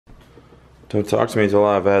Don't talk to me until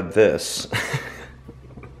I've had this.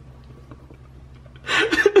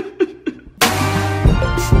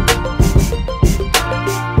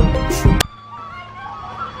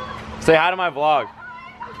 Say hi to my vlog.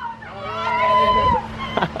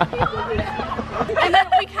 And then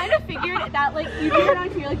we kind of figured that like you'd be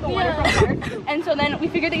around here like the waterfront park, and so then we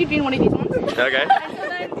figured that you'd be in one of these ones. Okay. And so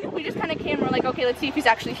then we just kind of came and we're like, okay, let's see if he's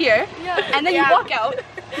actually here. Yeah. And then you walk out.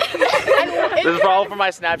 This is all from my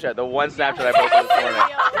Snapchat, the one Snapchat I posted this morning.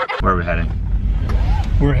 Where are we heading?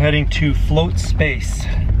 We're heading to Float Space.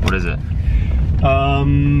 What is it?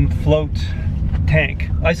 Float tank.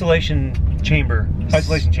 Isolation chamber.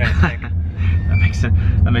 Isolation chamber tank. That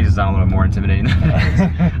makes it sound a little bit more intimidating.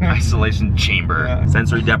 Isolation chamber. Yeah.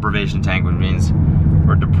 Sensory deprivation tank, which means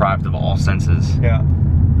we're deprived of all senses. Yeah.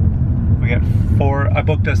 We got 4, I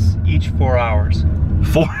booked us each 4 hours.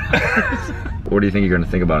 4 hours? What do you think you're gonna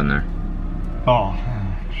think about in there? Oh.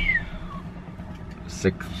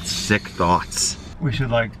 Sick thoughts. We should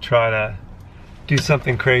like try to do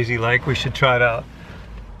something crazy, like we should try to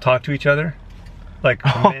talk to each other. Like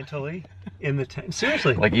mentally in the tent.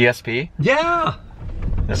 Seriously. Like ESP? Yeah.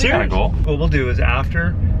 That's kind of cool. What we'll do is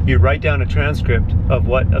after you write down a transcript of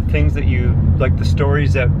things that you like, the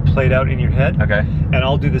stories that played out in your head. Okay. And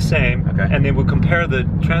I'll do the same. Okay. And then we'll compare the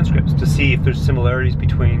transcripts to see if there's similarities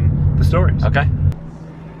between the stories. Okay.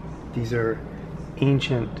 These are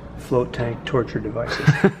ancient float tank torture devices.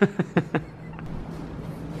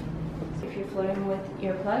 If you're floating with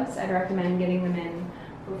earplugs, I'd recommend getting them in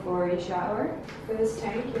before you shower. For this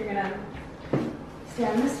tank, you're gonna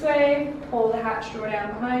stand this way, pull the hatch door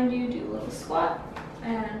down behind you, do a little squat,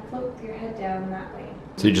 and float with your head down that way.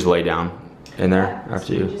 So you just lay down in there after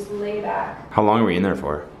so you? Just lay back. How long are we in there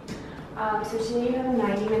for? So today you have a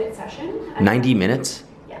 90-minute session. 90 minutes?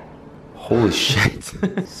 Yeah. Holy shit.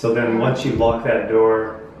 So then once you lock that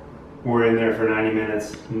door, we're in there for 90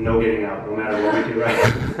 minutes, no getting out, no matter what we do, right?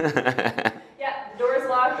 Yeah, the door's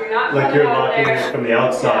locked, you're not Like coming you're out of locking there. it from the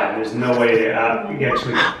outside. There's no way to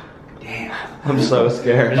actually. Damn. I'm so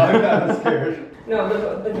scared. I'm kind of scared. No,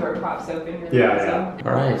 the door pops open. Really Yeah, so.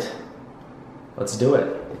 All right, let's do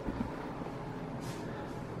it.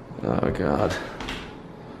 Oh God.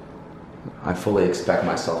 I fully expect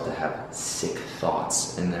myself to have sick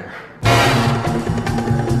thoughts in there.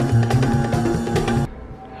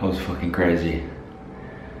 That was fucking crazy.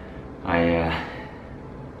 I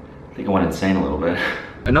think I went insane a little bit.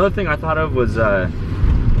 Another thing I thought of was,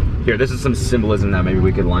 here, this is some symbolism that maybe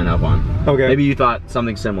we could line up on. Okay. Maybe you thought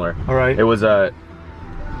something similar. All right. It was a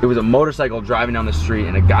motorcycle driving down the street,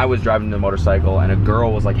 and a guy was driving the motorcycle, and a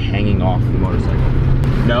girl was like hanging off the motorcycle.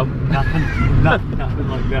 No? Nothing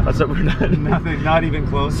like that. That's what we're not. Nothing, not even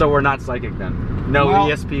close. So we're not psychic then. No Well,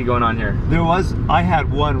 ESP going on here. I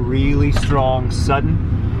had one really strong,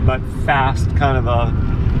 sudden, but fast, kind of a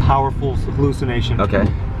powerful hallucination. Okay.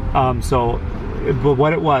 But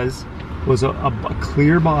what it was a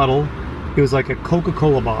clear bottle. It was like a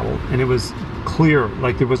Coca-Cola bottle, and it was clear,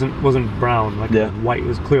 like it wasn't brown, like white. It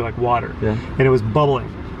was clear like water. Yeah. And it was bubbling.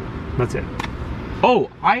 That's it.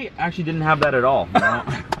 Oh, I actually didn't have that at all. No.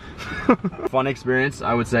 Fun experience,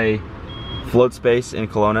 I would say. Float Space in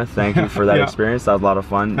Kelowna. Thank you for that experience. That was a lot of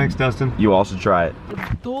fun. Thanks, Dustin. You all should try it.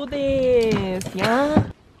 Do this, yeah.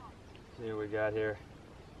 See what we got here.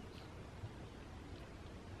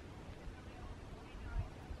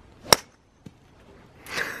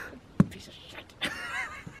 Piece of shit. Hey,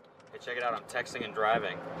 check it out. I'm texting and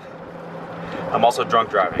driving. I'm also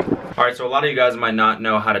drunk driving. All right, so a lot of you guys might not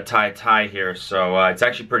know how to tie a tie here, so it's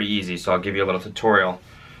actually pretty easy, so I'll give you a little tutorial.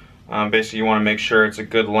 Basically, you want to make sure it's a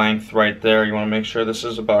good length right there. You want to make sure this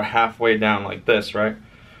is about halfway down like this, right?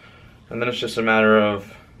 And then it's just a matter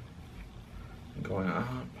of going up.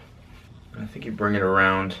 I think you bring it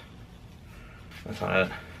around. That's not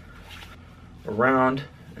it. Around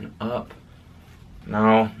and up.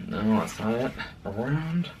 No, that's not it.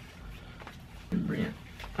 Around. And bring it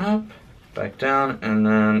up, back down, and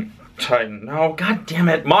then tighten. No, god damn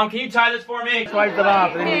it. Mom, can you tie this for me? Swipe it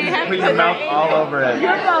off, and then you just put your mouth all over it.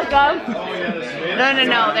 You're welcome.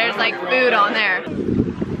 No, there's like food on there.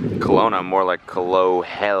 Kelowna, more like Kolo,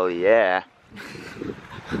 hell yeah.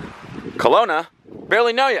 Kelowna?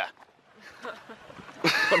 Barely know ya.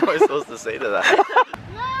 What am I supposed to say to that?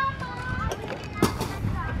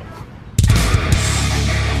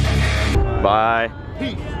 Bye.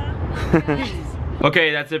 Peace.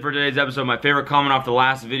 Okay, that's it for today's episode. My favorite comment off the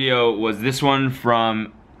last video was this one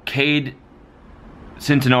from Cade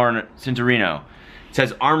Cintorino. It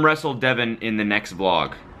says, arm wrestle Devin in the next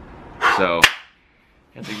vlog. So,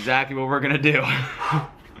 that's exactly what we're gonna do.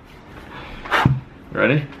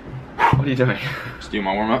 Ready? What are you doing? Just do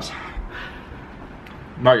my warm-ups.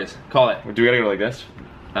 Marcus, call it. Do we gotta go like this?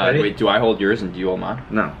 Wait, do I hold yours and do you hold mine?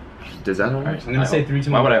 No. Does that hold? Alright, I'm gonna say 3,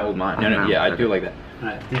 2, 1. Why would I hold mine? No, no, yeah, I do it like that.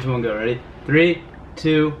 Alright, 3, 2, 1, go. Ready? 3,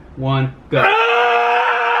 2, 1, go.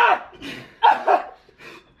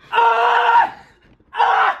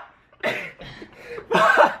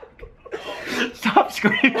 Stop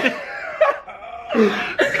screaming.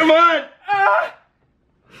 Come on.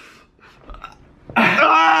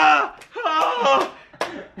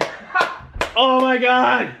 Oh my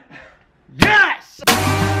god. Yes!